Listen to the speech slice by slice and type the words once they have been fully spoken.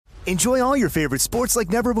Enjoy all your favorite sports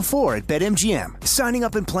like never before at BetMGM. Signing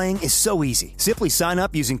up and playing is so easy. Simply sign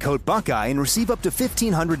up using code Buckeye and receive up to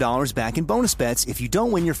 $1,500 back in bonus bets if you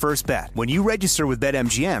don't win your first bet. When you register with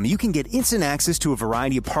BetMGM, you can get instant access to a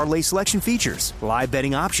variety of parlay selection features, live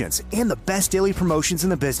betting options, and the best daily promotions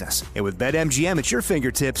in the business. And with BetMGM at your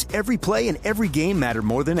fingertips, every play and every game matter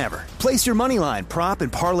more than ever. Place your moneyline, prop,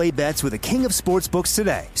 and parlay bets with the king of sportsbooks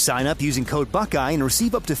today. Sign up using code Buckeye and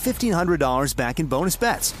receive up to $1,500 back in bonus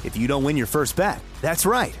bets if you don't win your first bet. That's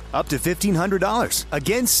right, up to $1,500.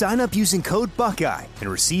 Again, sign up using code Buckeye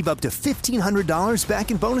and receive up to $1,500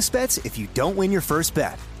 back in bonus bets if you don't win your first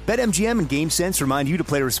bet. BetMGM and GameSense remind you to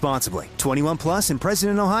play responsibly. 21 plus and present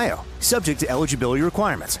in Ohio. Subject to eligibility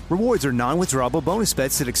requirements. Rewards are non-withdrawable bonus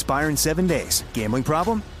bets that expire in 7 days. Gambling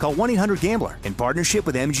problem? Call 1-800-GAMBLER in partnership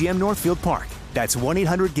with MGM Northfield Park. That's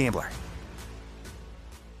 1-800-GAMBLER.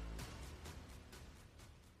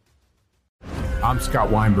 I'm Scott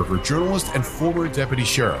Weinberger, journalist and former deputy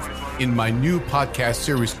sheriff. In my new podcast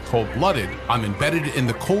series, Cold-Blooded, I'm embedded in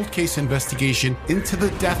the cold case investigation into the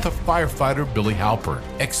death of firefighter Billy Halpern.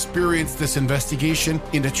 Experience this investigation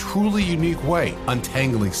in a truly unique way,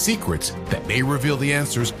 untangling secrets that may reveal the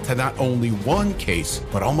answers to not only one case,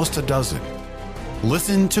 but almost a dozen.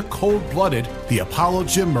 Listen to Cold-Blooded, The Apollo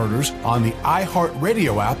Gym Murders on the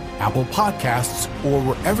iHeartRadio app, Apple Podcasts, or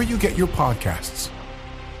wherever you get your podcasts.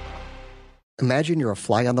 Imagine you're a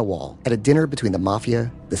fly on the wall at a dinner between the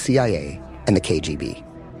Mafia, the CIA, and the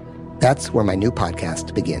KGB. That's where my new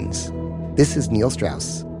podcast begins. This is Neil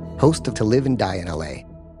Strauss, host of To Live and Die in LA,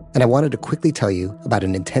 and I wanted to quickly tell you about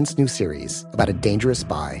an intense new series about a dangerous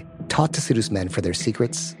spy taught to seduce men for their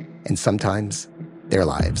secrets and sometimes their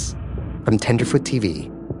lives. From Tenderfoot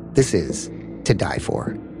TV, this is To Die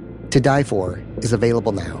For. To Die For is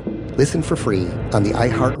available now. Listen for free on the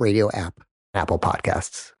iHeartRadio app, Apple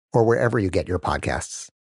Podcasts, or wherever you get your podcasts.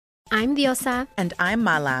 I'm Diosa. And I'm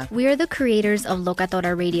Mala. We are the creators of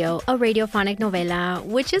Locatora Radio, a radiophonic novela,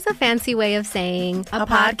 which is a fancy way of saying a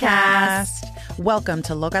podcast. Welcome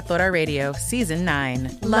to Locatora Radio, Season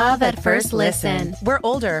 9. Love at First Listen. We're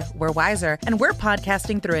older, we're wiser, and we're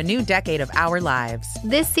podcasting through a new decade of our lives.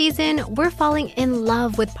 This season, we're falling in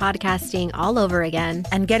love with podcasting all over again.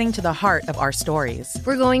 And getting to the heart of our stories.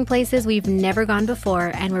 We're going places we've never gone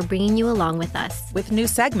before, and we're bringing you along with us. With new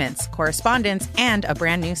segments, correspondence, and a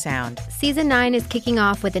brand new sound. Season 9 is kicking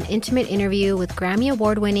off with an intimate interview with Grammy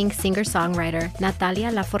Award-winning singer-songwriter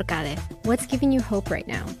Natalia Lafourcade. What's giving you hope right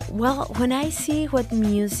now? Well, when I see what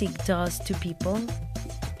music does to people,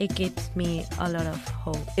 it gives me a lot of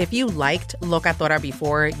hope. If you liked Locatora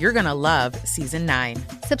before, you're going to love Season 9.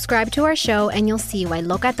 Subscribe to our show and you'll see why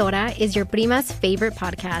Locatora is your prima's favorite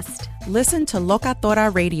podcast. Listen to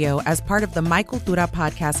Locatora Radio as part of the My Cultura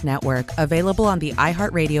Podcast Network, available on the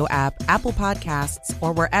iHeartRadio app, Apple Podcasts,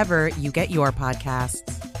 or wherever you get your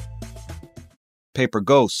podcasts. Paper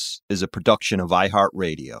Ghosts is a production of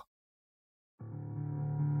iHeartRadio.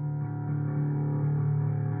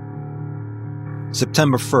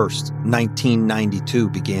 September 1st, 1992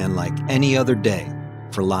 began like any other day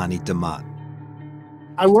for Lonnie DeMott.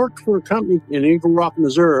 I worked for a company in Eagle Rock,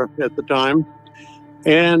 Missouri at the time,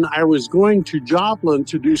 and I was going to Joplin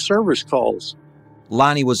to do service calls.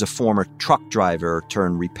 Lonnie was a former truck driver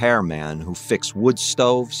turned repairman who fixed wood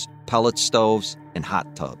stoves, pellet stoves, and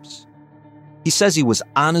hot tubs. He says he was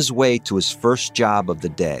on his way to his first job of the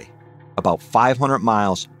day, about 500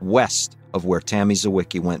 miles west of where Tammy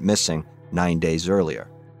Zawicki went missing 9 days earlier.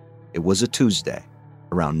 It was a Tuesday,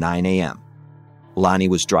 around 9 a.m. Lonnie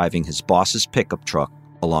was driving his boss's pickup truck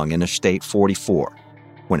along Interstate 44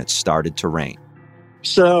 when it started to rain.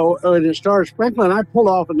 So when it started sprinkling, I pulled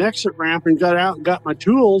off an exit ramp and got out and got my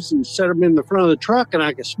tools and set them in the front of the truck, and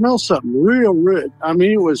I could smell something real good. I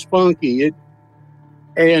mean, it was funky.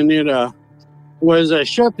 Was I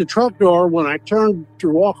shut the truck door, when I turned to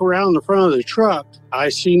walk around the front of the truck, I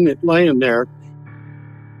seen it laying there.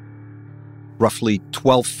 Roughly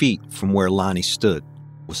 12 feet from where Lonnie stood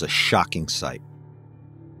was a shocking sight.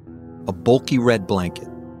 A bulky red blanket,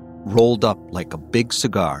 rolled up like a big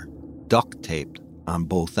cigar, duct taped on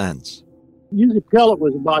both ends. You could tell it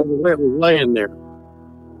was about the way it was laying there.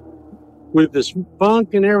 With this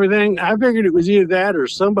funk and everything, I figured it was either that or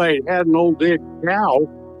somebody had an old dead cow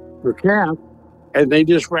or calf, and they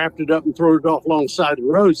just wrapped it up and threw it off alongside the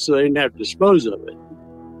road so they didn't have to dispose of it.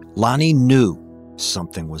 Lonnie knew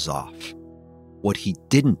something was off. What he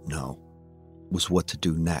didn't know was what to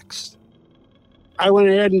do next. I went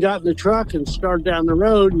ahead and got in the truck and started down the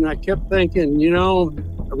road, and I kept thinking,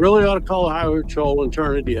 I really ought to call a highway patrol and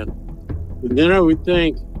turn it in. And then I would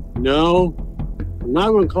think, no, I'm not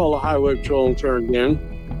going to call a highway patrol and turn it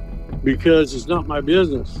in. because it's not my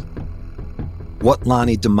business. What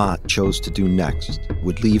Lonnie DeMott chose to do next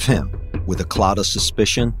would leave him with a cloud of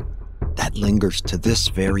suspicion that lingers to this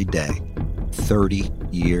very day, 30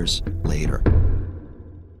 years later.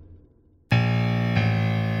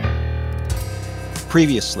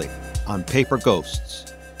 Previously on Paper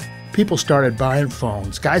Ghosts. People started buying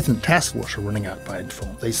phones. Guys in the task force were running out buying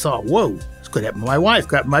phones. They saw, whoa, this could happen to my wife,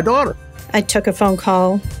 could happen to my daughter. I took a phone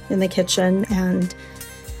call in the kitchen, and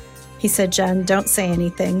he said, Jen, don't say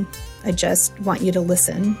anything. I just want you to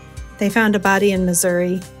listen. They found a body in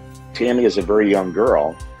Missouri. Tammy is a very young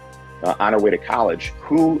girl on her way to college.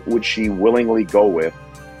 Who would she willingly go with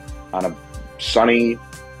on a sunny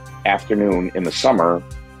afternoon in the summer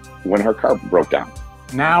when her car broke down?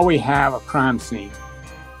 Now we have a crime scene.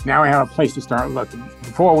 Now we have a place to start looking.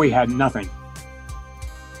 Before we had nothing.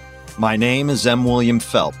 My name is M. William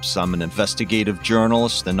Phelps. I'm an investigative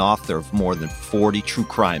journalist and author of more than 40 true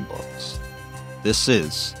crime books. This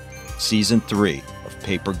is Season 3 of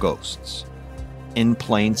Paper Ghosts, In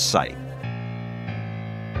Plain Sight. A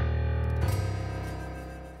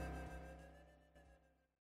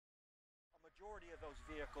majority of those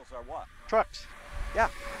vehicles are what? Trucks. Yeah.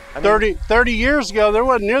 30 years ago, there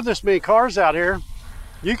wasn't near this many cars out here.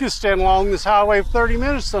 You could stand along this highway for 30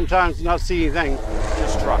 minutes sometimes and not see anything.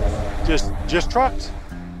 Just trucks. Just trucks.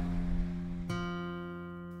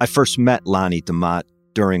 I first met Lonnie DeMott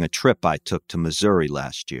during a trip I took to Missouri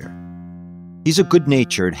last year. He's a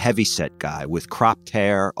good-natured, heavyset guy with cropped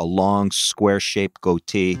hair, a long, square-shaped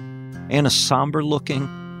goatee, and a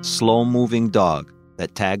somber-looking, slow-moving dog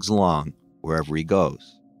that tags along wherever he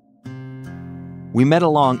goes. We met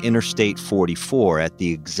along Interstate 44 at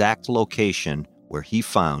the exact location where he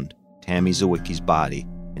found Tammy Zawicki's body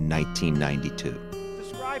in 1992.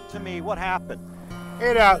 Describe to me what happened.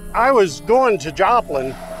 I was going to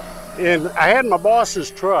Joplin, and I had my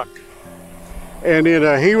boss's truck. And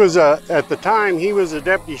he was at the time, he was a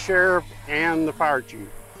deputy sheriff and the fire chief.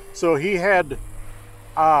 So he had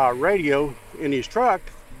radio in his truck.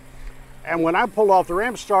 And when I pulled off the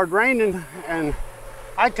ramp, it started raining, and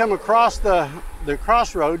I come across the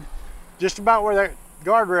crossroad, just about where that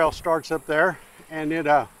guardrail starts up there, and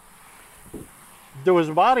there was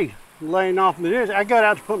a body laying off in the ditch. I got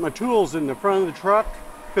out to put my tools in the front of the truck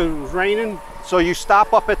because it was raining. So you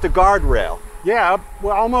stop up at the guardrail? Yeah,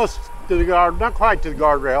 well, almost to the guard, not quite to the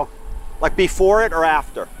guardrail. Like before it or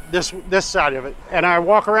after? This side of it. And I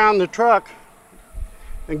walk around the truck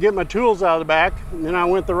and get my tools out of the back, and then I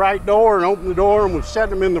went the right door and opened the door and was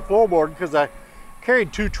setting them in the floorboard because I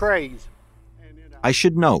carried 2 trays. I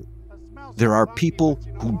should note, there are people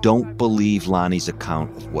who don't believe Lonnie's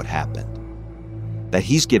account of what happened. That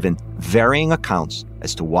he's given varying accounts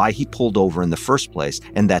as to why he pulled over in the first place,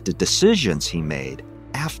 and that the decisions he made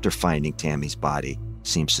after finding Tammy's body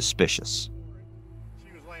seem suspicious.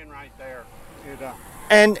 She was laying right there.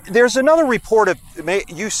 And there's another report of,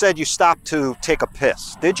 you said you stopped to take a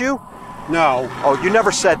piss, did you? No. Oh, you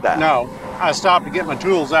never said that? No. I stopped to get my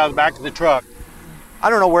tools out of the back of the truck. I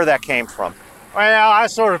don't know where that came from. Well, I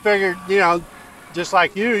sort of figured, just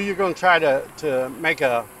like you're going to try to make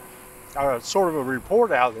a sort of a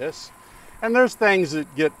report out of this. And there's things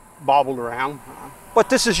that get bobbled around. But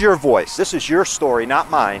this is your voice. This is your story, not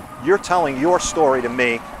mine. You're telling your story to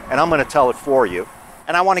me, and I'm going to tell it for you.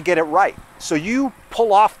 And I want to get it right. So you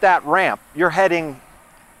pull off that ramp. You're heading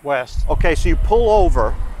west. Okay, so you pull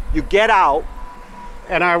over, you get out.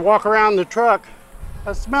 And I walk around the truck.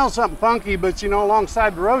 I smell something funky, but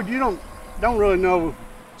alongside the road, you don't really know.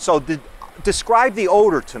 So describe the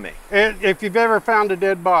odor to me. If you've ever found a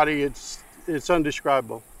dead body, it's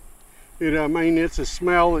undescribable. It's a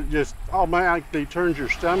smell that just automatically turns your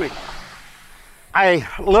stomach. I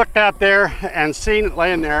looked out there and seen it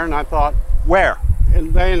laying there, and I thought, where?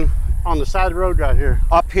 And laying on the side of the road right here.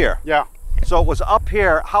 Up here? Yeah. So it was up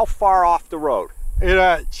here. How far off the road?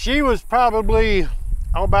 She was probably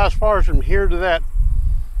about as far as from here to that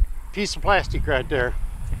piece of plastic right there.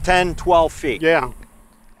 10, 12 feet. Yeah.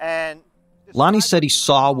 And Lonnie said he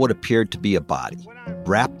saw what appeared to be a body,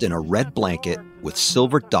 wrapped in a red blanket with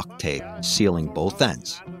silver duct tape sealing both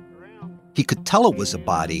ends. He could tell it was a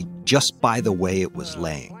body just by the way it was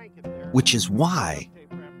laying, which is why,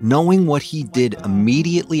 knowing what he did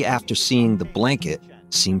immediately after seeing the blanket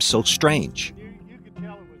seemed so strange.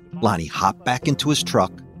 Lonnie hopped back into his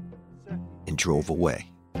truck and drove away.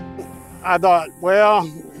 I thought, well,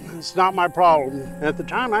 it's not my problem. At the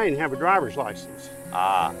time, I didn't have a driver's license.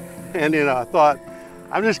 And then I thought,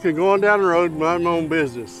 I'm just going to go on down the road and mind my own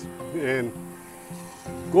business. And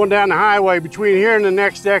going down the highway between here and the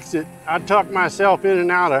next exit, I talked myself in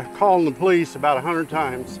and out of calling the police about 100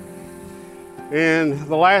 times. And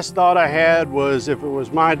the last thought I had was if it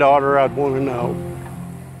was my daughter, I'd want to know.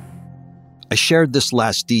 I shared this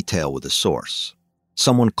last detail with a source,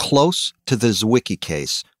 someone close to the Zwicky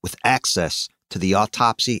case with access to the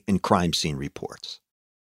autopsy and crime scene reports.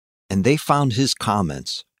 And they found his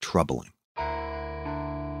comments troubling.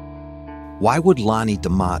 Why would Lonnie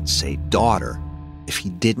DeMott say daughter if he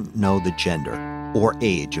didn't know the gender or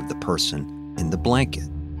age of the person in the blanket?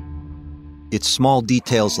 It's small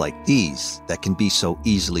details like these that can be so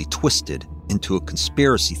easily twisted into a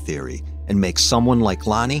conspiracy theory and make someone like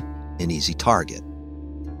Lonnie an easy target.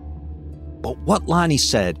 But what Lonnie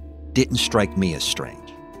said didn't strike me as strange.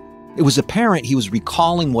 It was apparent he was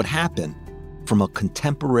recalling what happened from a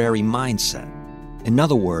contemporary mindset. In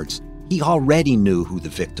other words, he already knew who the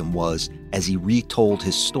victim was as he retold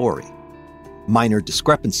his story. Minor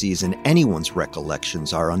discrepancies in anyone's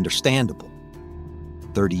recollections are understandable.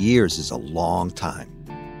 30 years is a long time.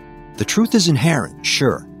 The truth is inherent,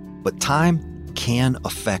 sure, but time can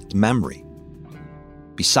affect memory.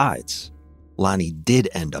 Besides, Lonnie did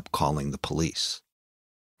end up calling the police.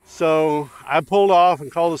 So I pulled off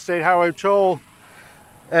and called the State Highway Patrol,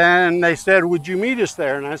 and they said, would you meet us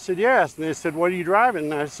there? And I said, yes. And they said, what are you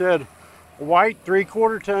driving? And I said, a white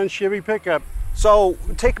 3/4 ton Chevy pickup. So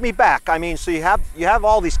take me back. I mean, so you have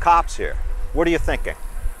all these cops here. What are you thinking?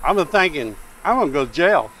 I'm thinking, I'm going to go to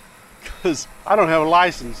jail because I don't have a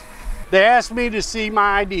license. They asked me to see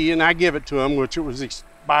my ID, and I give it to them, which it was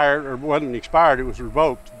expired, or wasn't expired, it was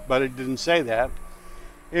revoked, but it didn't say that.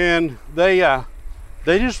 And they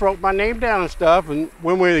just wrote my name down and stuff, and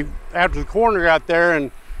after the coroner got there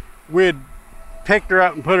and we'd picked her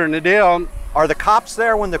up and put her in the deal. Are the cops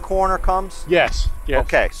there when the coroner comes? Yes, yes.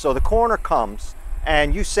 Okay, so the coroner comes,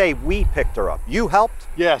 and you say we picked her up. You helped?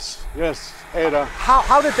 Yes, yes. And,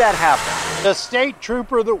 how did that happen? The state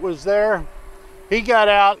trooper that was there, he got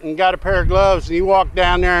out and got a pair of gloves, and he walked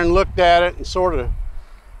down there and looked at it and sort of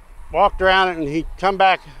walked around it, and he come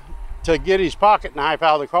back to get his pocket knife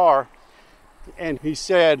out of the car, and he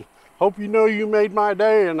said, hope you know you made my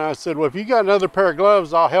day. And I said, well, if you got another pair of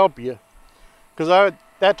gloves, I'll help you. Because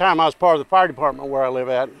that time I was part of the fire department where I live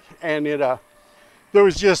at, and there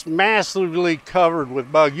was just massively covered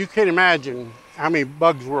with bugs. You can't imagine how many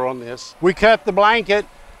bugs were on this. We cut the blanket,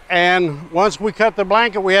 and once we cut the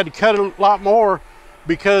blanket, we had to cut a lot more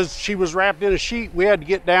because she was wrapped in a sheet. We had to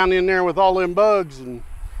get down in there with all them bugs. And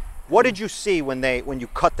what did you see when you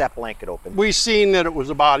cut that blanket open? We seen that it was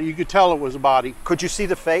a body. You could tell it was a body. Could you see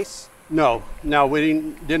the face? No,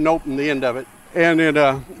 we didn't open the end of it.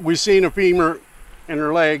 And we seen a femur in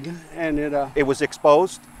her leg, and it was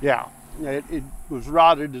exposed? Yeah, it was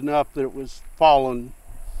rotted enough that it was fallen.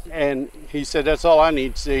 And he said, that's all I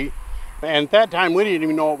need to see. And at that time, we didn't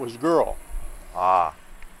even know it was a girl. Ah.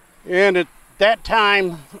 And at that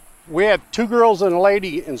time, we had 2 girls and a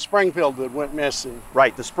lady in Springfield that went missing.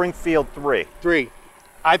 Right, the Springfield 3. 3.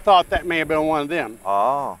 I thought that may have been one of them.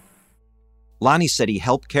 Oh. Lonnie said he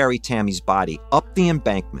helped carry Tammy's body up the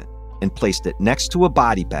embankment and placed it next to a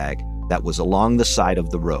body bag that was along the side of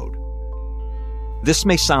the road. This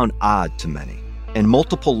may sound odd to many, and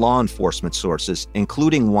multiple law enforcement sources,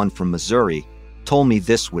 including one from Missouri, told me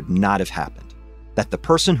this would not have happened, that the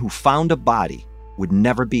person who found a body would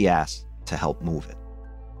never be asked to help move it.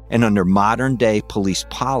 And under modern-day police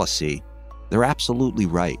policy, they're absolutely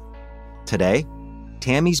right. Today,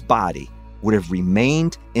 Tammy's body would have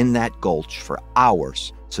remained in that gulch for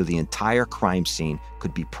hours so the entire crime scene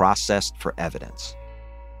could be processed for evidence.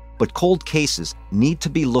 But cold cases need to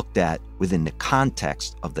be looked at within the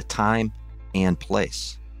context of the time and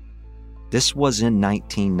place. This was in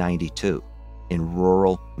 1992 in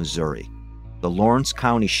rural Missouri. The Lawrence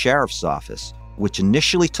County Sheriff's Office, which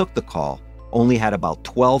initially took the call, only had about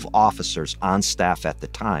 12 officers on staff at the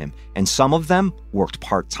time, and some of them worked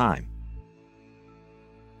part-time.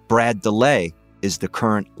 Brad DeLay is the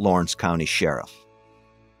current Lawrence County Sheriff.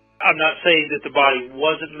 I'm not saying that the body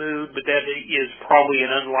wasn't moved, but that is probably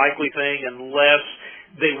an unlikely thing unless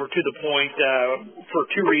they were to the point for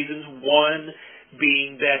 2 reasons. One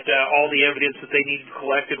being that all the evidence that they needed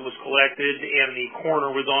collected was collected, and the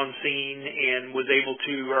coroner was on scene and was able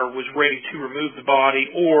to, or was ready to remove the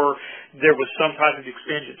body, or there was some type of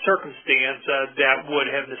exigent circumstance that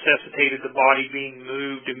would have necessitated the body being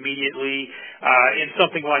moved immediately. And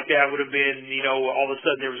something like that would have been, all of a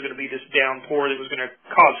sudden there was going to be this downpour that was going to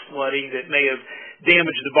cause flooding that may have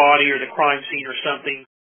damaged the body or the crime scene or something.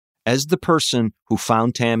 As the person who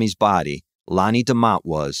found Tammy's body, Lonnie DeMott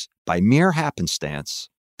was, by mere happenstance,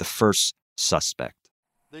 the first suspect.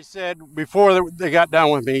 They said, before they got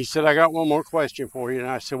done with me, he said, I got one more question for you. And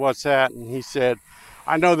I said, what's that? And he said,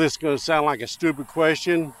 I know this is going to sound like a stupid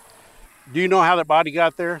question, do you know how that body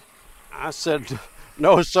got there? I said,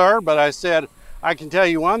 no, sir. But I said, I can tell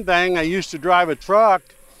you one thing. I used to drive a truck,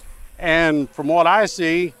 and from what I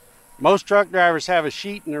see, most truck drivers have a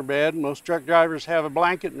sheet in their bed. Most truck drivers have a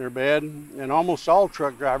blanket in their bed, and almost all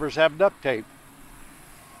truck drivers have duct tape.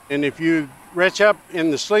 And if you reach up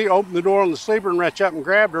in the sleep, open the door on the sleeper and reach up and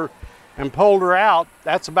grabbed her and pulled her out,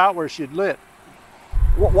 that's about where she'd lit.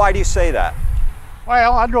 Why do you say that?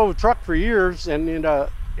 Well, I drove a truck for years, and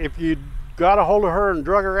if you got a hold of her and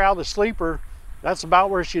drug her out of the sleeper, that's about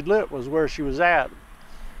where she'd lit, was where she was at.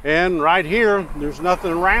 And right here, there's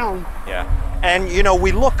nothing around. Yeah. And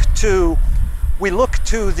we look to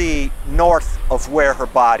the north of where her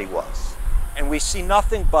body was, and we see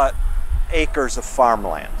nothing but acres of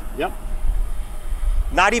farmland. Yep.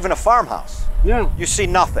 Not even a farmhouse. Yeah. You see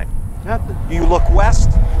nothing. Nothing. You look west.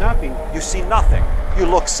 Nothing. You see nothing. You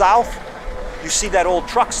look south. You see that old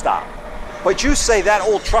truck stop. But you say that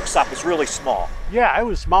old truck stop is really small. Yeah, it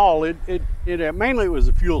was small. It mainly was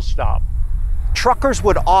a fuel stop. Truckers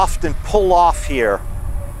would often pull off here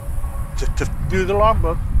to do the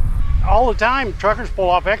logbook. All the time, truckers pull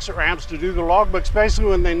off exit ramps to do the logbook, especially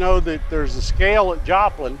when they know that there's a scale at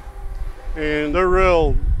Joplin, and they're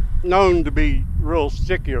real known to be real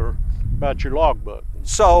stickier about your logbook.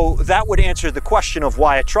 So that would answer the question of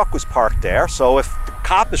why a truck was parked there. So if the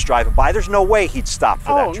cop is driving by, there's no way he'd stop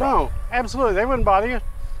for that truck. Oh, no, absolutely. They wouldn't bother you.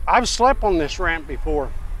 I've slept on this ramp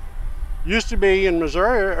before. Used to be in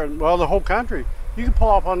Missouri, or, well, the whole country. You can pull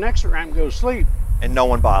off on an exit ramp and go to sleep. And no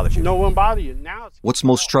one bothers you. No one bothers you. Now it's... What's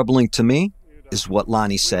most troubling to me is what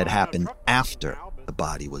Lonnie said happened after the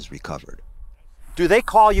body was recovered. Do they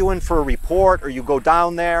call you in for a report, or you go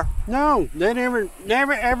down there? No, they never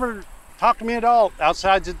ever talked to me at all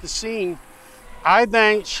outside at the scene. I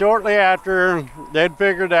think shortly after they'd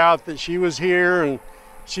figured out that she was here and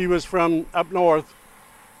she was from up north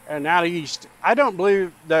and out east, I don't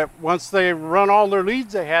believe that once they run all their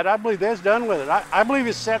leads they had, I believe that's done with it. I believe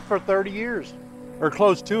it's set for 30 years or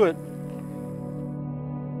close to it.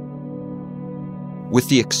 With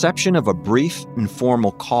the exception of a brief,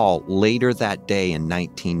 informal call later that day in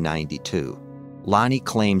 1992, Lonnie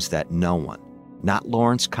claims that no one, not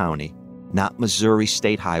Lawrence County, not Missouri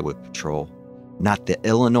State Highway Patrol, not the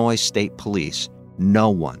Illinois State Police, no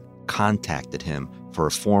one contacted him for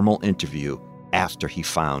a formal interview after he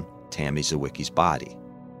found Tammy Zawicki's body.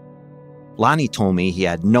 Lonnie told me he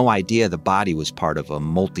had no idea the body was part of a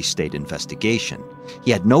multi-state investigation.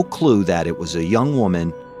 He had no clue that it was a young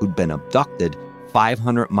woman who'd been abducted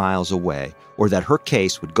 500 miles away, or that her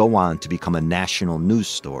case would go on to become a national news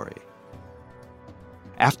story.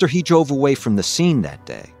 After he drove away from the scene that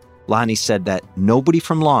day, Lonnie said that nobody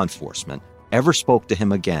from law enforcement ever spoke to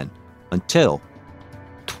him again until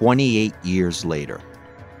 28 years later,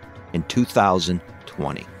 in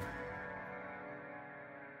 2020.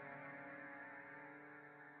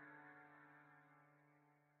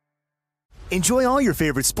 Enjoy all your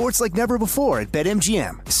favorite sports like never before at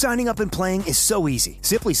BetMGM. Signing up and playing is so easy.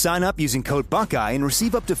 Simply sign up using code Buckeye and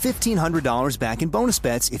receive up to $1,500 back in bonus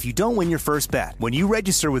bets if you don't win your first bet. When you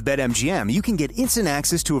register with BetMGM, you can get instant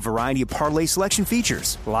access to a variety of parlay selection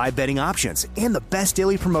features, live betting options, and the best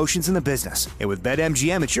daily promotions in the business. And with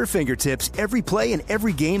BetMGM at your fingertips, every play and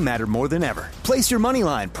every game matter more than ever. Place your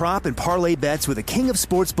moneyline, prop, and parlay bets with the king of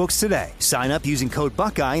sportsbooks today. Sign up using code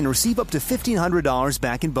Buckeye and receive up to $1,500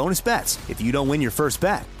 back in bonus bets if you don't win your first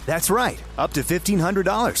bet. That's right, up to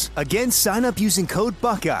 $1,500. Again, sign up using code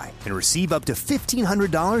Buckeye and receive up to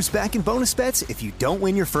 $1,500 back in bonus bets if you don't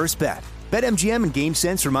win your first bet. BetMGM and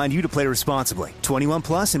GameSense remind you to play responsibly. 21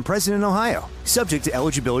 plus and present in Ohio. Subject to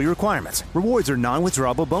eligibility requirements. Rewards are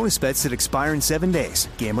non-withdrawable bonus bets that expire in 7 days.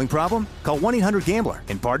 Gambling problem? Call 1-800-GAMBLER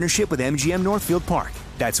in partnership with MGM Northfield Park.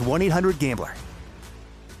 That's 1-800-GAMBLER.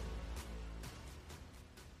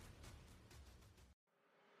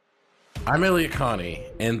 I'm Elliot Connie,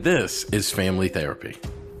 and this is Family Therapy.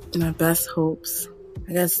 My best hopes,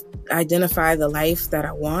 I guess, identify the life that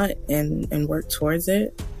I want and work towards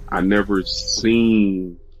it. I never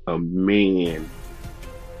seen a man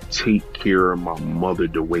take care of my mother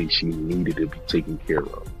the way she needed to be taken care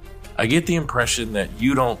of. I get the impression that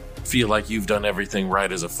you don't feel like you've done everything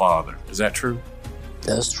right as a father. Is that true?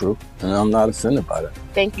 That's true, and I'm not offended by that.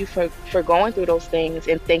 Thank you for going through those things,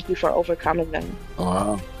 and thank you for overcoming them.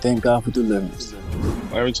 Wow. Thank God for deliverance.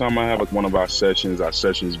 Every time I have one of our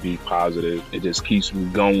sessions be positive. It just keeps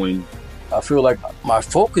me going. I feel like my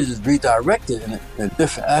focus is redirected in a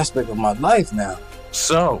different aspect of my life now.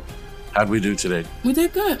 So, how'd we do today? We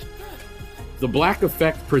did good. The Black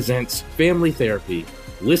Effect presents Family Therapy.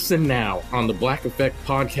 Listen now on the Black Effect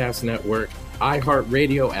Podcast Network,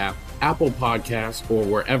 iHeartRadio app, Apple Podcasts, or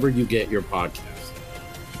wherever you get your podcasts.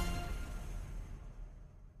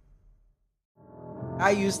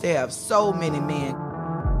 I used to have so many men.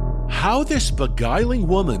 How this beguiling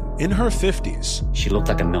woman in her 50s, she looked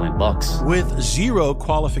like $1 million, with 0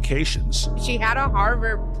 qualifications, she had a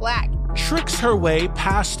Harvard plaque, tricks her way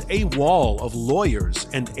past a wall of lawyers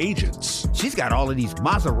and agents. She's got all of these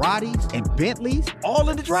Maseratis and Bentleys all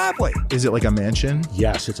in the driveway. Is it like a mansion?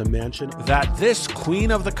 Yes, it's a mansion that this queen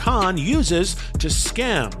of the con uses to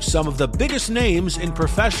scam some of the biggest names in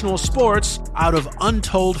professional sports out of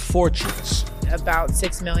untold fortunes. About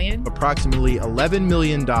 $6 million. Approximately $11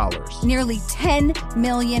 million. Nearly $10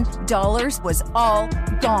 million was all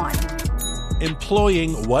gone.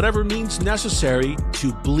 Employing whatever means necessary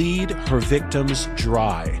to bleed her victims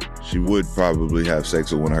dry. She would probably have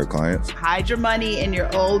sex with one of her clients. Hide your money in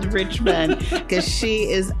your old rich man, because she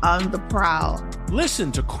is on the prowl.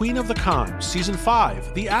 Listen to Queen of the Con, Season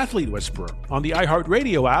 5, The Athlete Whisperer, on the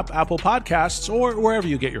iHeartRadio app, Apple Podcasts, or wherever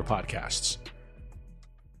you get your podcasts.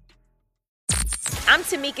 I'm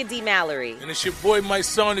Tamika D. Mallory. And it's your boy, my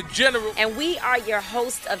son, the General. And we are your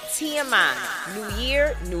hosts of TMI. New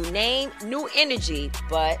year, new name, new energy,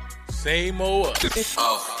 but same old us.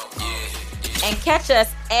 Oh, yeah. And catch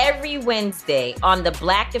us every Wednesday on the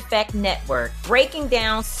Black Effect Network, breaking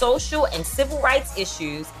down social and civil rights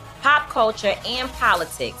issues, pop culture, and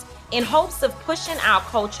politics in hopes of pushing our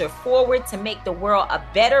culture forward to make the world a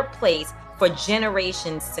better place for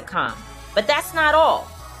generations to come. But that's not all.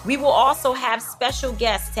 We will also have special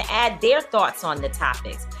guests to add their thoughts on the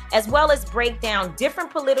topics, as well as break down different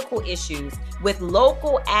political issues with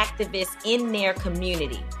local activists in their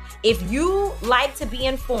community. If you like to be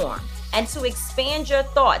informed and to expand your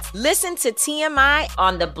thoughts, listen to TMI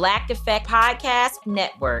on the Black Effect Podcast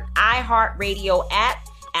Network, iHeartRadio app,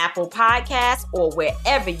 Apple Podcasts, or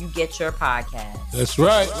wherever you get your podcasts. That's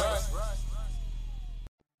right.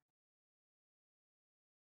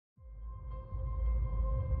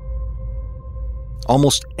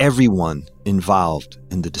 Almost everyone involved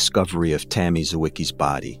in the discovery of Tammy Zawicki's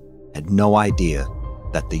body had no idea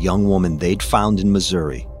that the young woman they'd found in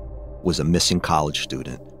Missouri was a missing college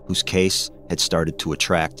student whose case had started to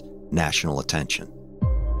attract national attention.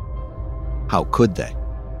 How could they?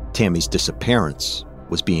 Tammy's disappearance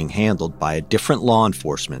was being handled by a different law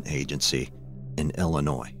enforcement agency in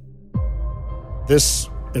Illinois. This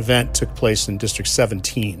event took place in District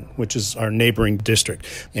 17, which is our neighboring district.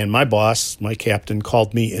 And my boss, my captain,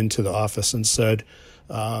 called me into the office and said,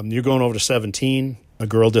 you're going over to 17. A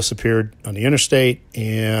girl disappeared on the interstate,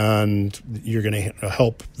 and you're going to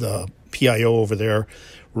help the PIO over there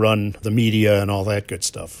run the media and all that good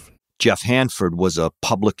stuff. Jeff Hanford was a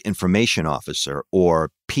public information officer, or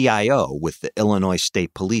PIO, with the Illinois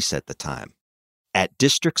State Police at the time. At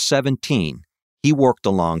District 17, he worked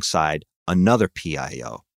alongside another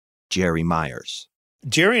PIO, Jerry Myers.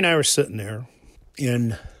 Jerry and I were sitting there,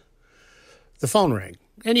 and the phone rang.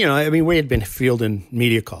 And, we had been fielding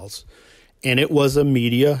media calls, and it was a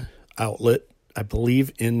media outlet, I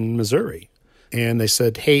believe, in Missouri. And they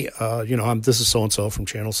said, hey, this is so-and-so from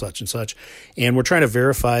channel such and such, and we're trying to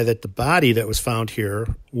verify that the body that was found here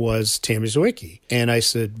was Tammy Zawicki. And I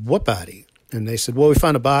said, what body? And they said, well, we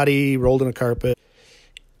found a body rolled in a carpet,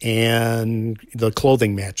 and the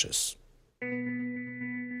clothing matches.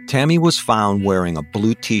 Tammy was found wearing a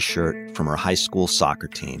blue T-shirt from her high school soccer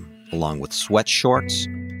team, along with sweat shorts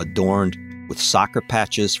adorned with soccer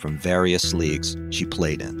patches from various leagues she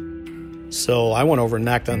played in. So I went over and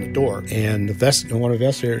knocked on the door, and one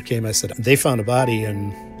investigator came. I said, they found a body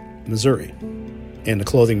in Missouri, and the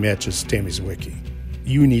clothing matches Tammy Zawicki.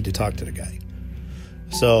 You need to talk to the guy.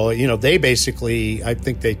 So, they basically, I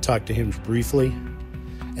think they talked to him briefly,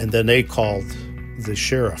 and then they called the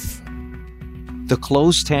sheriff. The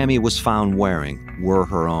clothes Tammy was found wearing were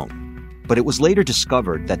her own, but it was later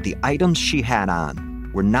discovered that the items she had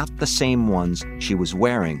on were not the same ones she was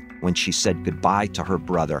wearing when she said goodbye to her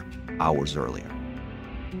brother hours earlier.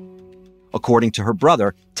 According to her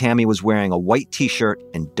brother, Tammy was wearing a white T-shirt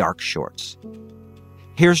and dark shorts.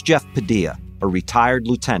 Here's Jeff Padilla, a retired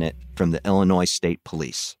lieutenant from the Illinois State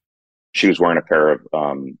Police. She was wearing a pair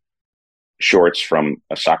of shorts from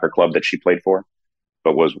a soccer club that she played for.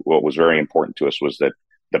 But what was very important to us was that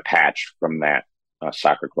the patch from that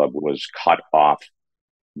soccer club was cut off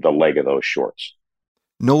the leg of those shorts.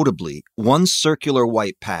 Notably, one circular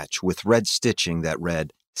white patch with red stitching that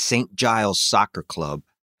read St. Giles Soccer Club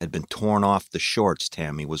had been torn off the shorts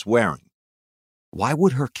Tammy was wearing. Why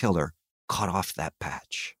would her killer cut off that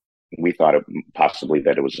patch? We thought possibly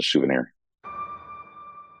that it was a souvenir.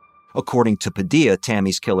 According to Padilla,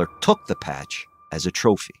 Tammy's killer took the patch as a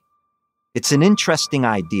trophy. It's an interesting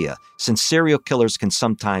idea, since serial killers can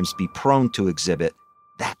sometimes be prone to exhibit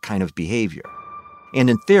that kind of behavior. And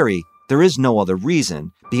in theory, there is no other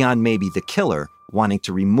reason beyond maybe the killer wanting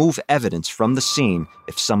to remove evidence from the scene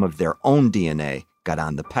if some of their own DNA got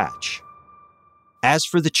on the patch. As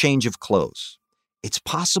for the change of clothes, it's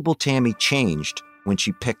possible Tammy changed when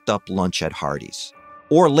she picked up lunch at Hardee's,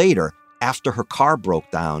 or later after her car broke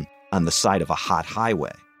down on the side of a hot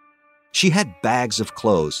highway. She had bags of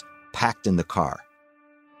clothes packed in the car.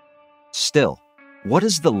 Still, what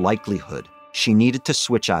is the likelihood she needed to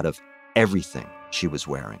switch out of everything she was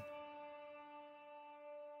wearing?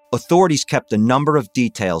 Authorities kept a number of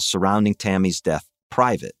details surrounding Tammy's death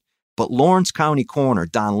private, but Lawrence County Coroner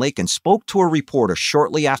Don Lakin spoke to a reporter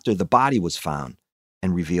shortly after the body was found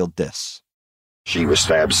and revealed this. She was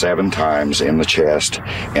stabbed 7 times in the chest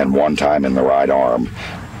and 1 time in the right arm.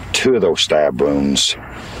 2 of those stab wounds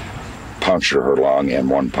punctured her lung and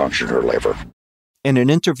 1 punctured her liver. In an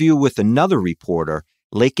interview with another reporter,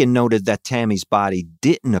 Lakin noted that Tammy's body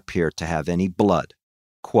didn't appear to have any blood.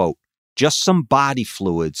 Quote, just some body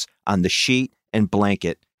fluids on the sheet and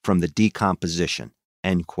blanket from the decomposition,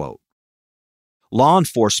 end quote. Law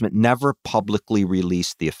enforcement never publicly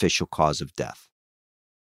released the official cause of death.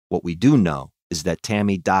 What we do know is that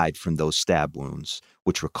Tammy died from those stab wounds,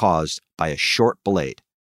 which were caused by a short blade,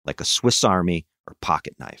 like a Swiss Army or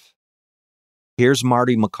pocket knife. Here's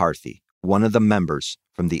Marty McCarthy, one of the members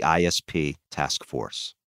from the ISP task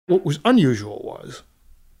force. What was unusual was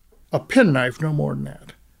a penknife, no more than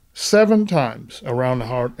that, 7 times around the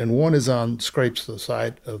heart, and 1 is on scrapes to the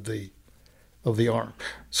side of the arm.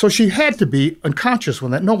 So she had to be unconscious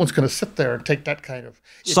when that. No one's going to sit there and take that kind of.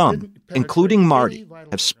 Some, including Marty,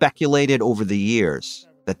 have speculated over the years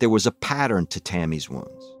that there was a pattern to Tammy's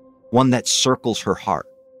wounds, one that circles her heart.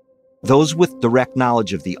 Those with direct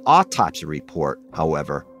knowledge of the autopsy report,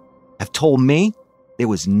 however, have told me there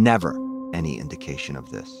was never any indication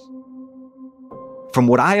of this. From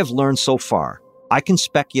what I have learned so far, I can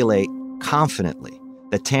speculate confidently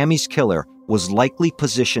that Tammy's killer was likely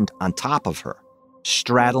positioned on top of her,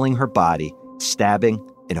 straddling her body, stabbing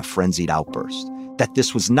in a frenzied outburst. That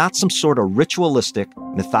this was not some sort of ritualistic,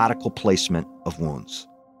 methodical placement of wounds.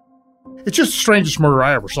 It's just the strangest murder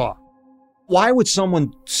I ever saw. Why would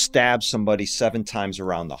someone stab somebody 7 times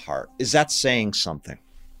around the heart? Is that saying something?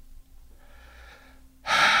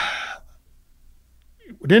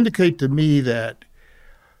 It would indicate to me that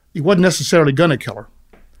he wasn't necessarily going to kill her.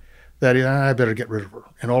 That I better get rid of her.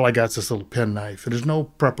 And all I got is this little penknife. And there's no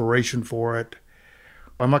preparation for it.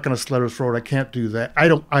 I'm not going to slit her throat. I can't do that.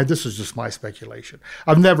 This is just my speculation.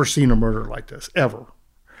 I've never seen a murder like this, ever.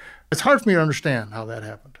 It's hard for me to understand how that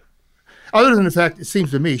happened. Other than the fact, it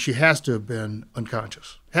seems to me, she has to have been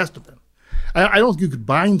unconscious. Has to have been. I don't think you could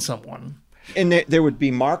bind someone. And there would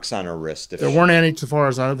be marks on her wrist. There weren't any, as far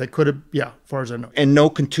as I know. They could have, yeah, as far as I know. And no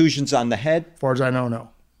contusions on the head? As far as I know, no.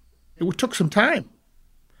 It took some time.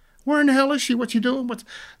 Where in the hell is she? What's she doing?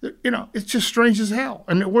 It's just strange as hell.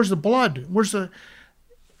 And where's the blood? Where's the,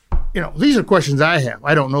 these are questions I have.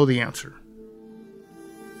 I don't know the answer.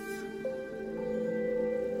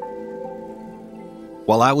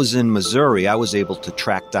 While I was in Missouri, I was able to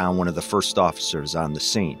track down one of the first officers on the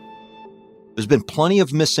scene. There's been plenty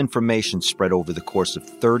of misinformation spread over the course of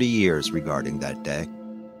 30 years regarding that day.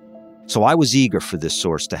 So I was eager for this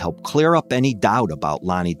source to help clear up any doubt about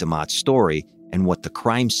Lonnie DeMott's story and what the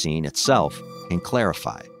crime scene itself can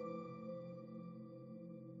clarify.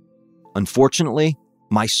 Unfortunately,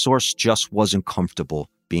 my source just wasn't comfortable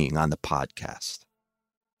being on the podcast.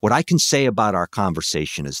 What I can say about our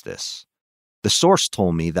conversation is this. The source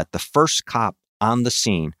told me that the first cop on the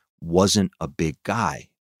scene wasn't a big guy,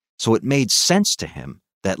 so it made sense to him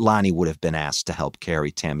that Lonnie would have been asked to help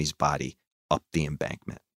carry Tammy's body up the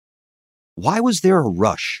embankment. Why was there a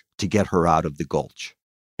rush to get her out of the gulch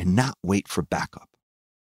and not wait for backup?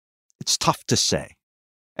 It's tough to say.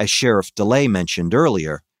 As Sheriff DeLay mentioned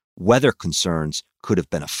earlier, weather concerns could have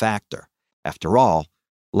been a factor. After all,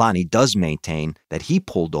 Lonnie does maintain that he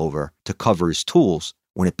pulled over to cover his tools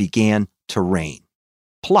when it began to rain.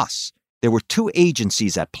 Plus, there were 2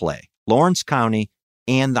 agencies at play, Lawrence County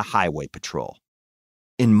and the Highway Patrol.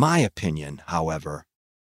 In my opinion, however,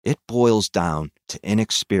 it boils down to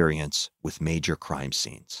inexperience with major crime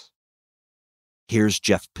scenes. Here's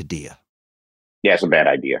Jeff Padilla. Yeah, it's a bad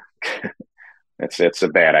idea. It's a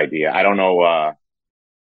bad idea. I don't know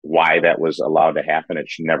why that was allowed to happen. It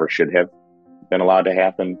never should have been allowed to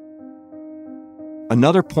happen.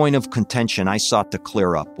 Another point of contention I sought to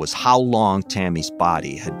clear up was how long Tammy's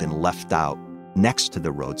body had been left out next to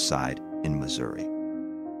the roadside in Missouri.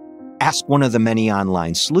 Ask one of the many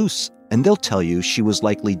online sleuths and they'll tell you she was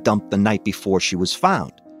likely dumped the night before she was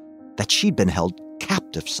found, that she'd been held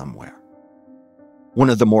captive somewhere. One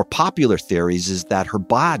of the more popular theories is that her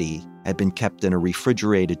body had been kept in a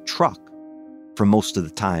refrigerated truck for most of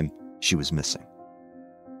the time she was missing.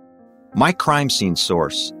 My crime scene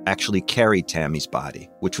source actually carried Tammy's body,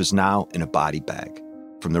 which was now in a body bag,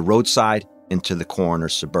 from the roadside into the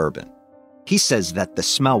coroner's Suburban. He says that the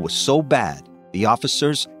smell was so bad, the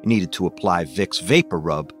officers needed to apply Vicks Vapor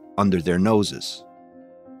Rub under their noses.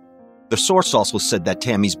 The source also said that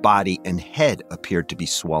Tammy's body and head appeared to be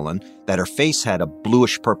swollen, that her face had a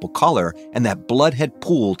bluish-purple color, and that blood had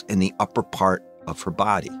pooled in the upper part of her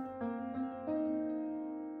body.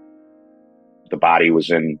 The body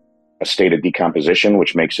was in a state of decomposition,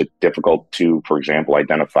 which makes it difficult to, for example,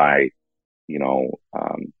 identify,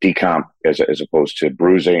 decomp as opposed to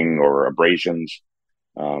bruising or abrasions.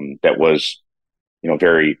 That was,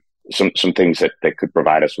 some things that could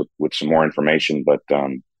provide us with some more information. But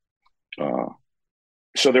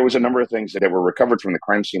so there was a number of things that were recovered from the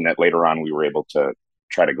crime scene that later on we were able to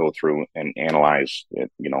try to go through and analyze,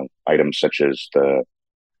 items such as the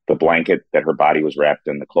blanket that her body was wrapped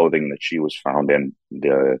in, the clothing that she was found in.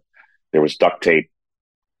 There was duct tape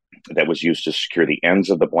that was used to secure the ends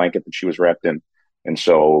of the blanket that she was wrapped in. And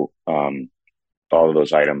so all of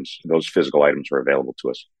those items, those physical items, were available to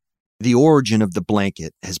us. The origin of the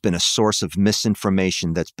blanket has been a source of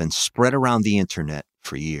misinformation that's been spread around the internet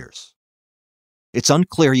for years. It's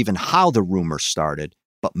unclear even how the rumor started,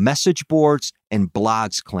 but message boards and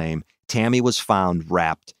blogs claim Tammy was found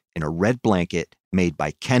wrapped in a red blanket made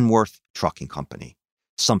by Kenworth Trucking Company,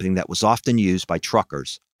 something that was often used by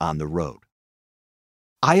truckers on the road.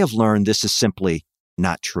 I have learned this is simply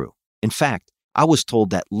not true. In fact, I was told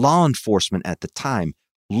that law enforcement at the time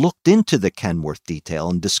looked into the Kenworth detail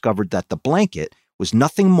and discovered that the blanket was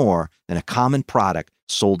nothing more than a common product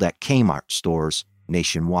sold at Kmart stores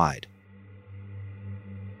nationwide.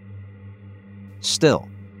 Still,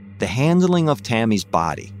 the handling of Tammy's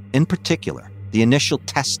body, in particular, the initial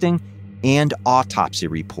testing and autopsy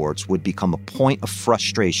reports, would become a point of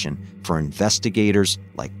frustration for investigators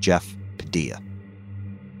like Jeff Padilla.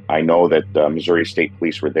 I know that Missouri State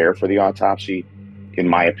Police were there for the autopsy. In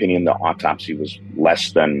my opinion, the autopsy was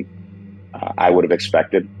less than I would have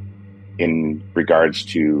expected in regards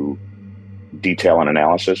to detail and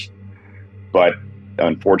analysis. But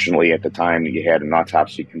unfortunately, at the time, you had an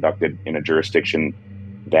autopsy conducted in a jurisdiction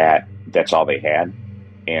that's all they had.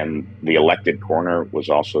 And the elected coroner was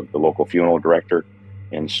also the local funeral director.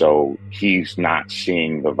 And so he's not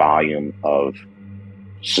seeing the volume of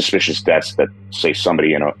suspicious deaths that, say,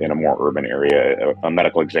 somebody in a more urban area, a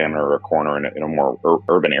medical examiner or a coroner in a more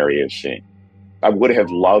urban area is seeing. I would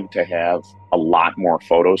have loved to have a lot more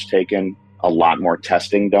photos taken, a lot more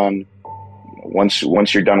testing done. Once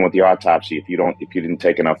you're done with the autopsy, if you didn't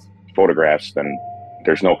take enough photographs, then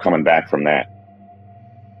there's no coming back from that.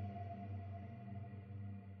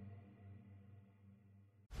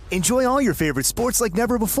 Enjoy all your favorite sports like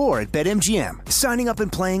never before at BetMGM. Signing up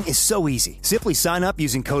and playing is so easy. Simply sign up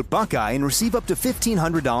using code Buckeye and receive up to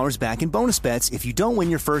 $1,500 back in bonus bets if you don't win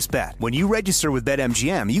your first bet. When you register with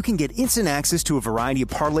BetMGM, you can get instant access to a variety of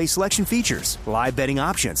parlay selection features, live betting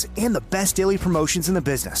options, and the best daily promotions in the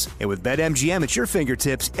business. And with BetMGM at your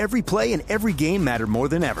fingertips, every play and every game matter more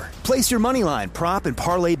than ever. Place your moneyline, prop, and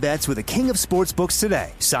parlay bets with the king of sportsbooks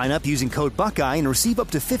today. Sign up using code Buckeye and receive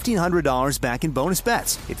up to $1,500 back in bonus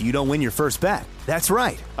bets if you don't win your first bet. That's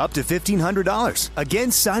right, up to $1,500. Again,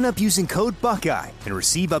 sign up using code Buckeye and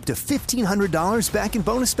receive up to $1,500 back in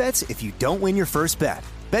bonus bets if you don't win your first bet.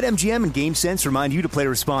 BetMGM and GameSense remind you to play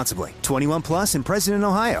responsibly. 21 plus and present in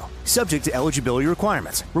Ohio. Subject to eligibility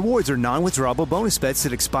requirements. Rewards are non-withdrawable bonus bets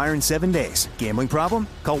that expire in 7 days. Gambling problem?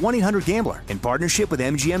 Call 1-800-GAMBLER in partnership with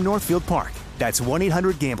MGM Northfield Park. That's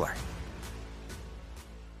 1-800-GAMBLER.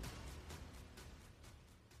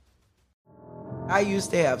 I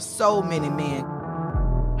used to have so many men.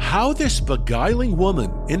 How this beguiling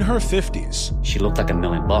woman in her 50s, she looked like $1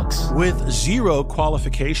 million, with zero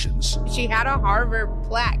qualifications, she had a Harvard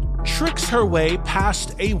plaque, tricks her way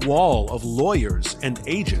past a wall of lawyers and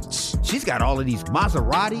agents. She's got all of these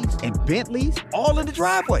Maseratis and Bentleys all in the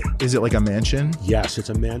driveway. Is it like a mansion? Yes, it's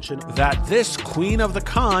a mansion that this queen of the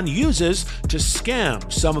con uses to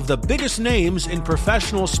scam some of the biggest names in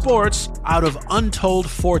professional sports out of untold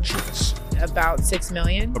fortunes. About $6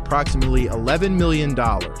 million. Approximately $11 million.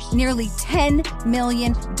 Nearly $10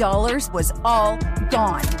 million was all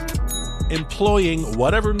gone. Employing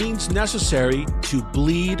whatever means necessary to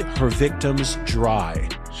bleed her victims dry.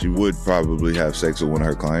 She would probably have sex with one of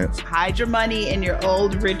her clients. Hide your money in your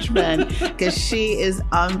old rich man because she is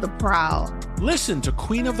on the prowl. Listen to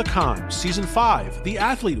Queen of the Con, Season 5, The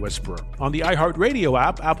Athlete Whisperer, on the iHeartRadio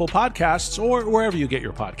app, Apple Podcasts, or wherever you get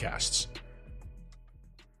your podcasts.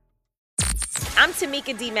 I'm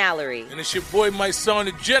Tamika D. Mallory. And it's your boy, my son,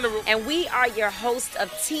 the General. And we are your hosts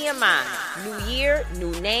of TMI. New year,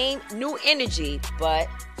 new name, new energy, but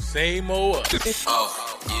same old us.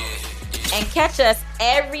 Oh, yeah. And catch us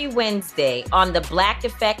every Wednesday on the Black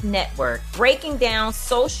Effect Network, breaking down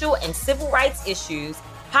social and civil rights issues,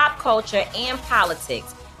 pop culture, and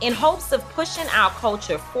politics in hopes of pushing our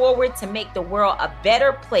culture forward to make the world a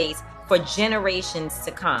better place for generations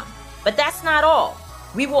to come. But that's not all.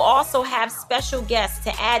 We will also have special guests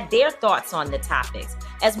to add their thoughts on the topics,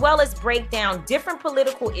 as well as break down different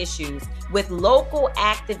political issues with local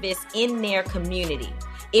activists in their community.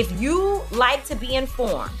 If you like to be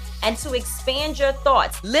informed and to expand your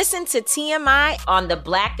thoughts, listen to TMI on the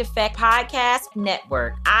Black Effect Podcast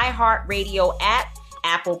Network, iHeartRadio app,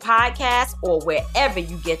 Apple Podcasts, or wherever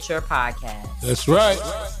you get your podcasts. That's right.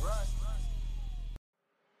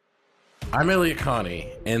 I'm Elliot Connie,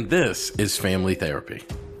 and this is Family Therapy.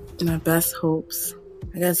 My best hopes,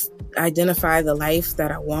 I guess, identify the life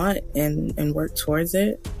that I want and work towards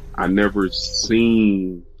it. I never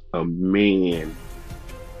seen a man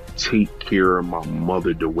take care of my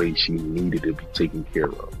mother the way she needed to be taken care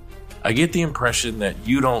of. I get the impression that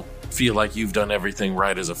you don't feel like you've done everything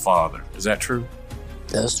right as a father. Is that true?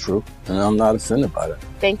 That's true, and I'm not offended by that.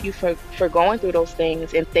 Thank you for going through those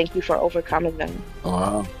things, and thank you for overcoming them.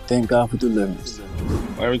 Wow, thank God for deliverance.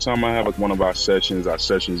 Every time I have one of our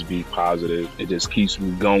sessions be positive. It just keeps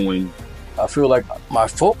me going. I feel like my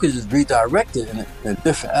focus is redirected in a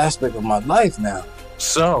different aspect of my life now.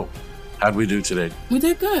 So, how'd we do today? We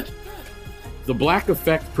did good. The Black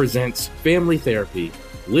Effect presents Family Therapy.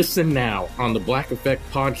 Listen now on the Black Effect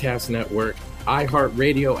Podcast Network,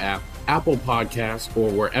 iHeartRadio app, Apple Podcasts, or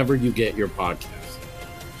wherever you get your podcasts.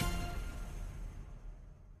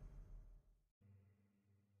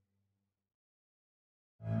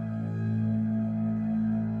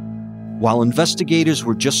 While investigators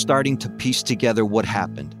were just starting to piece together what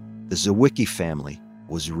happened, the Zawicki family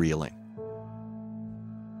was reeling.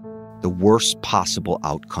 The worst possible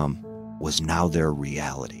outcome was now their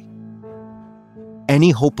reality. Any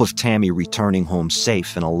hope of Tammy returning home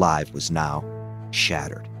safe and alive was now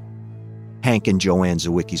shattered. Hank and Joanne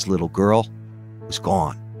Zawicki's little girl was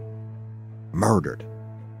gone. Murdered.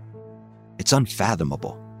 It's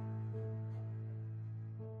unfathomable.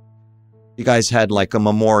 You guys had like a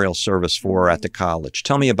memorial service for her at the college.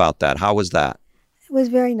 Tell me about that. How was that? It was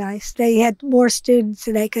very nice. They had more students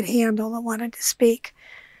than they could handle that wanted to speak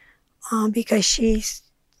because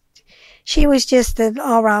she was just an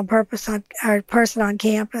all-around person on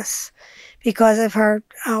campus because of her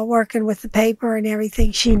working with the paper and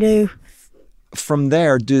everything she knew. From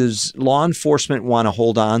there, does law enforcement want to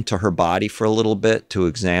hold on to her body for a little bit to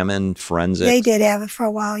examine forensics? They did have it for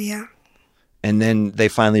a while, yeah. And then they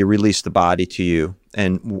finally released the body to you.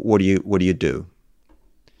 And what do you do?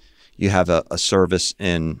 You have a service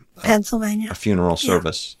in Pennsylvania, a funeral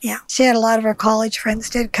service. Yeah. She had a lot of her college friends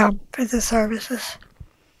did come for the services.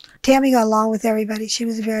 Tammy got along with everybody. She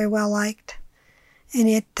was very well liked, and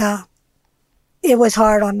it was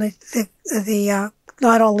hard on the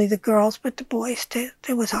not only the girls, but the boys too.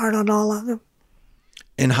 It was hard on all of them.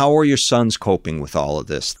 And how are your sons coping with all of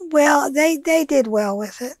this? Well, they did well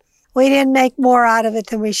with it. We didn't make more out of it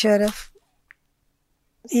than we should have.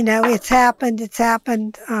 You know, it's happened.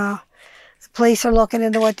 The police are looking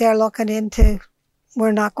into what they're looking into.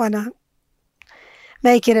 We're not going to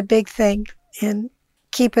make it a big thing and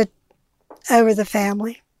keep it over the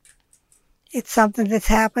family. It's something that's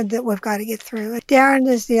happened that we've got to get through. Darren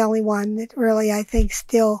is the only one that really, I think,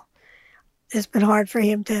 still has been hard for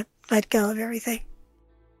him to let go of everything.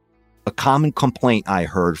 A common complaint I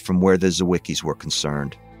heard from where the Zawickis were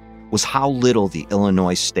concerned was how little the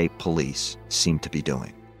Illinois State Police seemed to be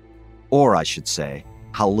doing. Or I should say,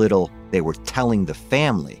 how little they were telling the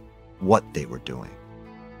family what they were doing.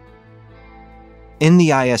 In the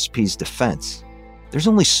ISP's defense, there's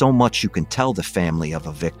only so much you can tell the family of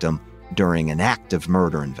a victim during an active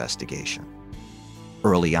murder investigation.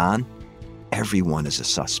 Early on, everyone is a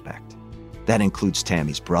suspect. That includes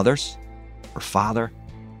Tammy's brothers, her father,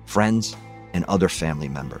 friends, and other family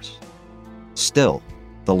members. Still,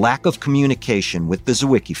 the lack of communication with the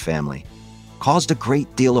Zawicki family caused a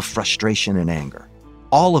great deal of frustration and anger,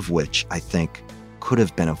 all of which, I think, could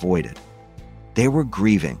have been avoided. They were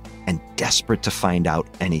grieving and desperate to find out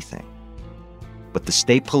anything. But the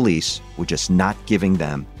state police were just not giving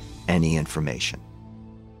them any information.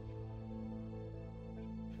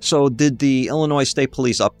 So did the Illinois State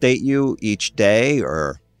Police update you each day,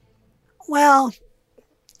 or? Well,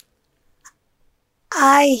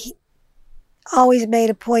 I always made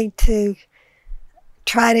a point to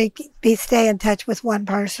try to stay in touch with one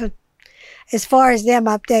person. As far as them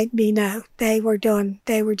updating me, no. They were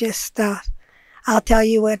just, I'll tell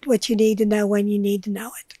you what you need to know when you need to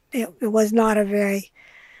know it. It was not a very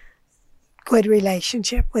good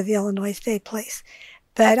relationship with the Illinois State Police.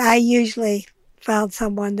 But I usually found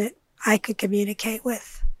someone that I could communicate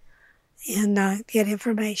with and get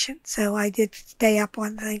information. So I did stay up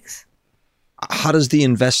on things. How does the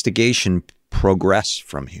investigation progress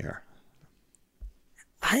from here?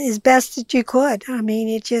 As best that you could. I mean,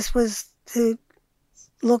 it just was to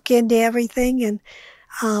look into everything, and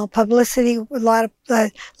publicity. A lot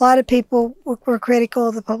of people were critical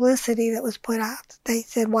of the publicity that was put out. They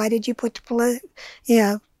said, "Why did you put the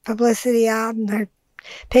publicity out?" And their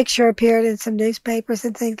picture appeared in some newspapers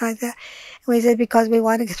and things like that. And we said, because we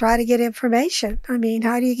want to try to get information. I mean,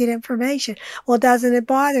 how do you get information? Well, doesn't it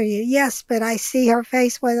bother you? Yes, but I see her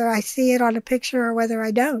face whether I see it on a picture or whether I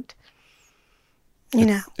don't. You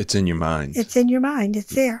know. It's in your mind. It's in your mind.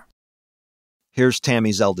 It's there. Here's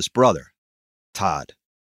Tammy's eldest brother, Todd.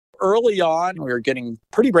 Early on, we were getting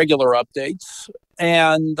pretty regular updates,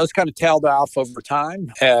 and those kind of tailed off over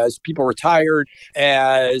time as people retired,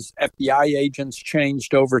 as FBI agents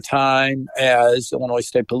changed over time, as Illinois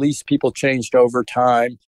State Police people changed over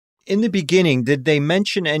time. In the beginning, did they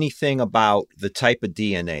mention anything about the type of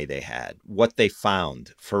DNA they had, what they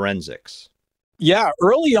found, forensics? Yeah,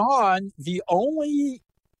 early on, the only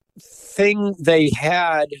thing they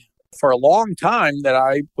had for a long time that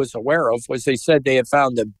I was aware of was they said they had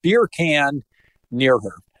found a beer can near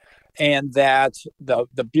her, and that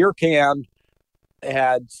the beer can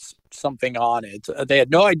had something on it. They had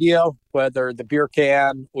no idea whether the beer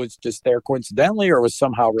can was just there coincidentally or was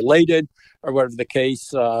somehow related, or whatever the case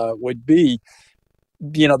would be.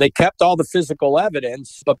 You know, they kept all the physical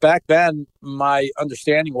evidence, but back then my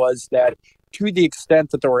understanding was that to the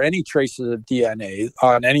extent that there were any traces of DNA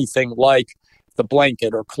on anything like the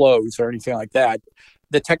blanket or clothes or anything like that,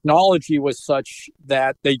 the technology was such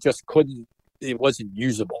that they just couldn't, it wasn't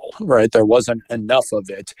usable, right? There wasn't enough of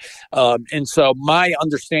it. And so my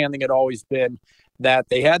understanding had always been that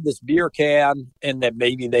they had this beer can and that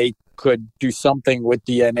maybe they could do something with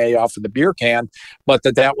DNA off of the beer can, but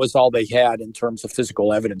that was all they had in terms of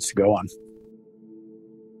physical evidence to go on.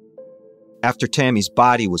 After Tammy's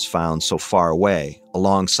body was found so far away,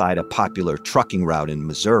 alongside a popular trucking route in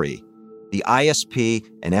Missouri, the ISP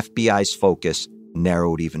and FBI's focus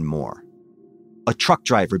narrowed even more. A truck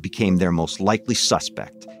driver became their most likely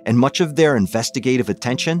suspect, and much of their investigative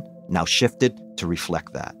attention now shifted to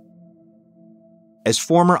reflect that. As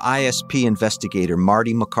former ISP investigator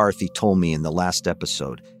Marty McCarthy told me in the last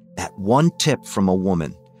episode, that one tip from a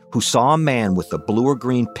woman who saw a man with a blue or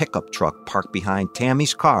green pickup truck parked behind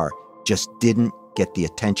Tammy's car just didn't get the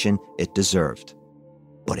attention it deserved.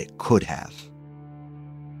 But it could have.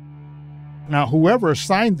 Now, whoever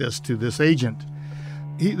assigned this to this agent,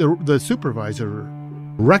 the supervisor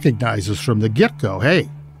recognizes from the get-go, hey,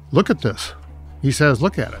 look at this. He says,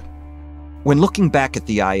 look at it. When looking back at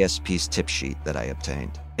the ISP's tip sheet that I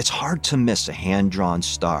obtained, it's hard to miss a hand-drawn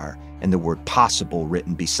star and the word possible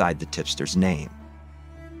written beside the tipster's name.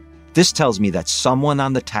 This tells me that someone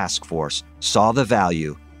on the task force saw the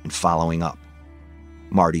value in following up.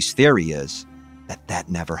 Marty's theory is that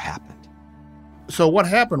never happened. So what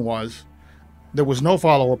happened was, there was no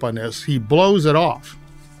follow-up on this. He blows it off.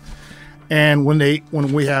 And when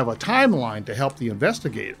we have a timeline to help the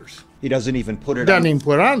investigators, he doesn't even put it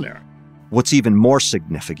on there. What's even more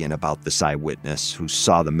significant about this eyewitness who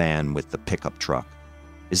saw the man with the pickup truck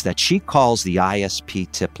is that she calls the ISP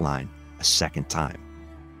tip line a second time.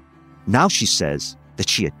 Now she says that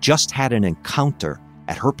she had just had an encounter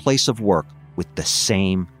at her place of work with the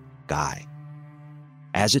same guy.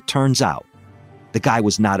 As it turns out, the guy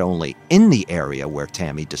was not only in the area where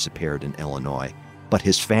Tammy disappeared in Illinois, but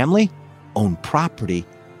his family owned property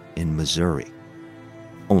in Missouri,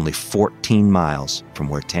 only 14 miles from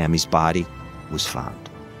where Tammy's body was found.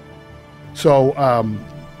 So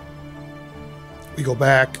we go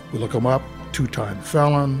back, we look him up, 2-time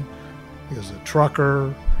felon, he was a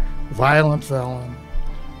trucker, violent felon,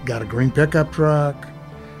 got a green pickup truck,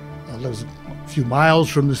 lives a few miles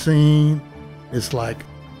from the scene. It's like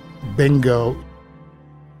bingo.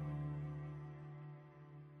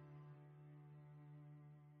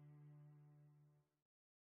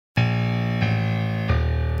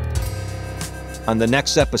 On the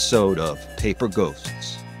next episode of Paper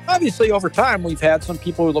Ghosts. Obviously, over time, we've had some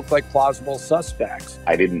people who look like plausible suspects.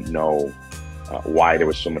 I didn't know why there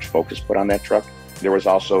was so much focus put on that truck. There was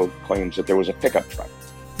also claims that there was a pickup truck.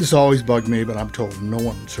 This always bugged me, but I'm told no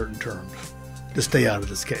one in certain terms to stay out of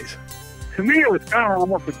this case. To me, it was kind of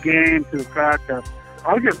almost a game to the fact that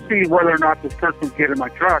I'll just see whether or not this person would get in my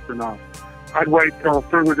truck or not. I'd wait till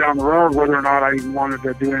further down the road whether or not I even wanted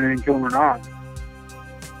to do anything to him or not.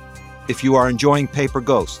 If you are enjoying Paper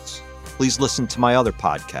Ghosts, please listen to my other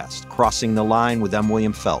podcast, Crossing the Line with M.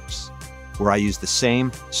 William Phelps, where I use the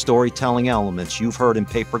same storytelling elements you've heard in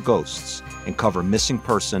Paper Ghosts and cover missing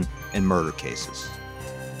person and murder cases.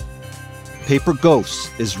 Paper Ghosts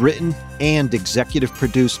is written and executive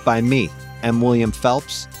produced by me, M. William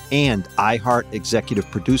Phelps, and iHeart executive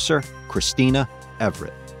producer, Christina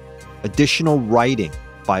Everett. Additional writing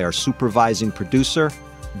by our supervising producer,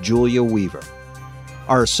 Julia Weaver.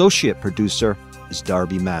 Our associate producer is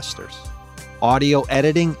Darby Masters. Audio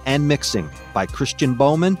editing and mixing by Christian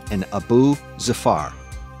Bowman and Abu Zafar.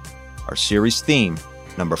 Our series theme,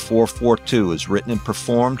 number 442, is written and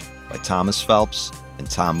performed by Thomas Phelps and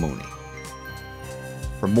Tom Mooney.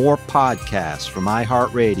 For more podcasts from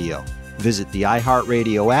iHeartRadio, visit the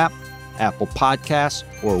iHeartRadio app, Apple Podcasts,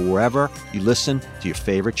 or wherever you listen to your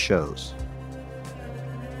favorite shows.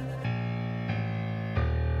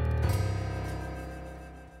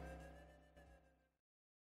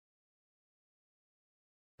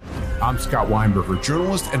 I'm Scott Weinberger,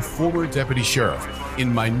 journalist and former deputy sheriff.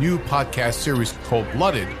 In my new podcast series,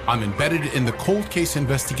 Cold-Blooded, I'm embedded in the cold case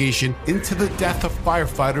investigation into the death of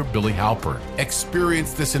firefighter Billy Halpern.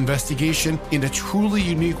 Experience this investigation in a truly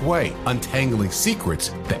unique way, untangling secrets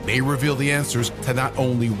that may reveal the answers to not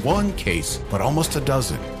only one case, but almost a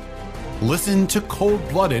dozen. Listen to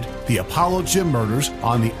Cold-Blooded, The Apollo Gym Murders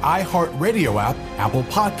on the iHeartRadio app, Apple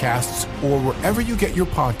Podcasts, or wherever you get your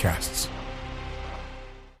podcasts.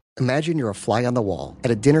 Imagine you're a fly on the wall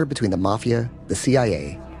at a dinner between the Mafia, the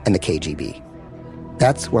CIA, and the KGB.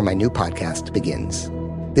 That's where my new podcast begins.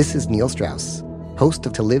 This is Neil Strauss, host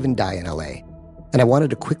of To Live and Die in LA, and I wanted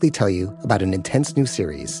to quickly tell you about an intense new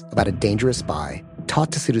series about a dangerous spy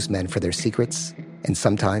taught to seduce men for their secrets and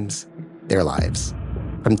sometimes their lives.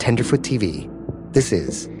 From Tenderfoot TV, this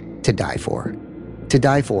is To Die For. To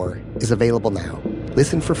Die For is available now.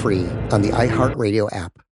 Listen for free on the iHeartRadio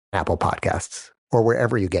app, Apple Podcasts, or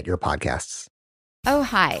wherever you get your podcasts. Oh,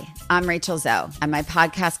 hi, I'm Rachel Zoe, and my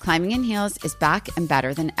podcast, Climbing in Heels, is back and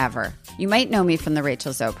better than ever. You might know me from the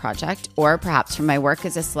Rachel Zoe Project, or perhaps from my work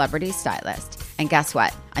as a celebrity stylist. And guess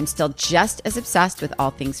what? I'm still just as obsessed with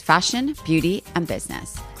all things fashion, beauty, and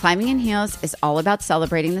business. Climbing in Heels is all about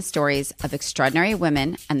celebrating the stories of extraordinary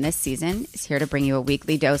women, and this season is here to bring you a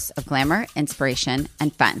weekly dose of glamour, inspiration,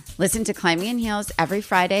 and fun. Listen to Climbing in Heels every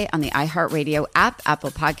Friday on the iHeartRadio app,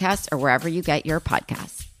 Apple Podcasts, or wherever you get your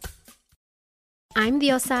podcasts. I'm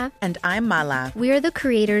Diosa. And I'm Mala. We are the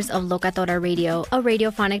creators of Locatora Radio, a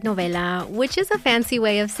radiophonic novela, which is a fancy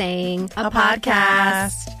way of saying a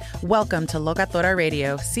podcast. Welcome to Locatora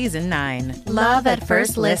Radio, Season 9. Love at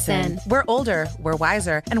first listen. We're older, we're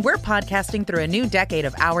wiser, and we're podcasting through a new decade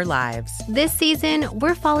of our lives. This season,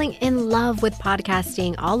 we're falling in love with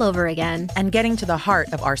podcasting all over again. And getting to the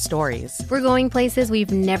heart of our stories. We're going places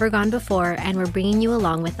we've never gone before, and we're bringing you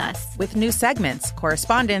along with us. With new segments,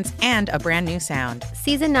 correspondence, and a brand new sound.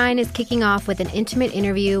 Season 9 is kicking off with an intimate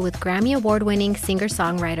interview with Grammy Award-winning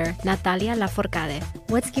singer-songwriter Natalia Lafourcade.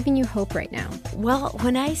 What's giving you hope right now? Well,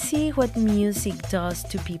 when I see what music does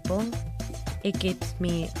to people, it gives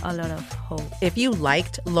me a lot of hope. If you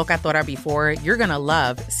liked Locatora before, you're going to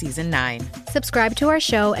love Season 9. Subscribe to our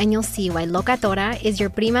show and you'll see why Locatora is your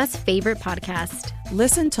prima's favorite podcast.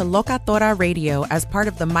 Listen to Locatora Radio as part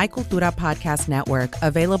of the My Cultura Podcast Network,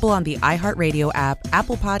 available on the iHeartRadio app,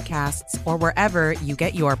 Apple Podcasts, or wherever you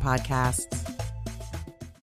get your podcasts.